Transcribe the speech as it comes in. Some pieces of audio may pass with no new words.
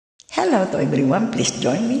Hello to everyone, please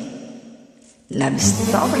join me. Love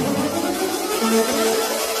story.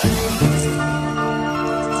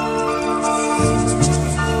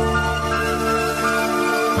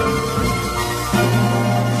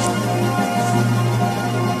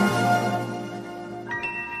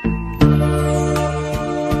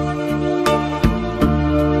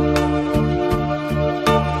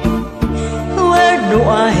 Where do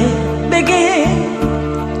I begin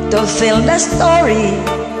to tell the story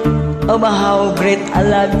of how great a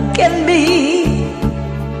love can be?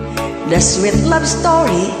 The sweet love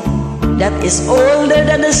story that is older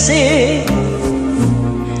than the sea.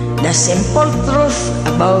 The simple truth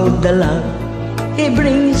about the love he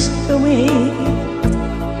brings to me.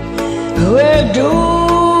 Where do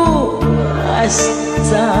I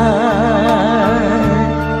start?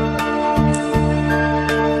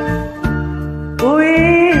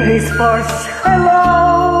 With his first hello,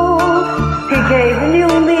 he gave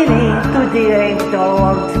new meaning to the angel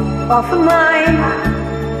world of mine.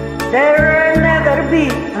 There'll never be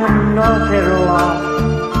another love,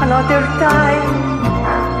 another time.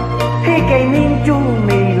 He came into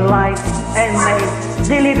me life and made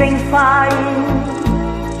the living fine.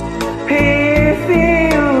 He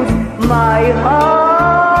fills my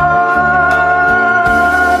heart.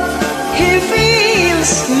 He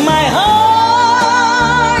fills my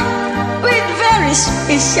heart with very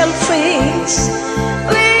special things,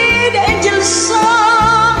 with angel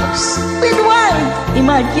songs, with wild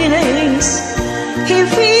imaginings. He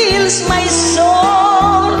fills my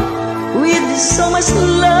soul with so much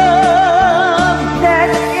love That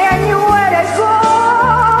anywhere I go,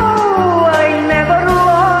 I never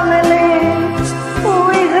lonely.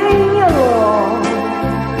 With him alone,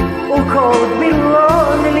 who could be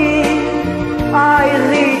lonely? I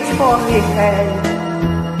reach for his hand,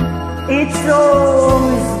 it's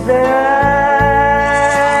always there.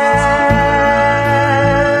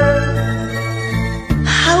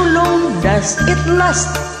 How long does it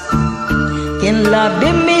last? Can love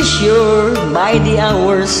be measured by the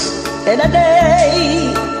hours and a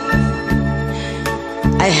day?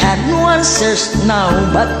 I have no answers now,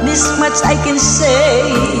 but this much I can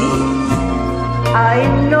say. I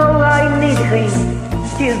know I need him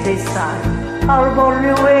till the sun are born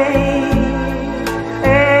away.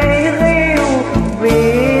 Hey, hey,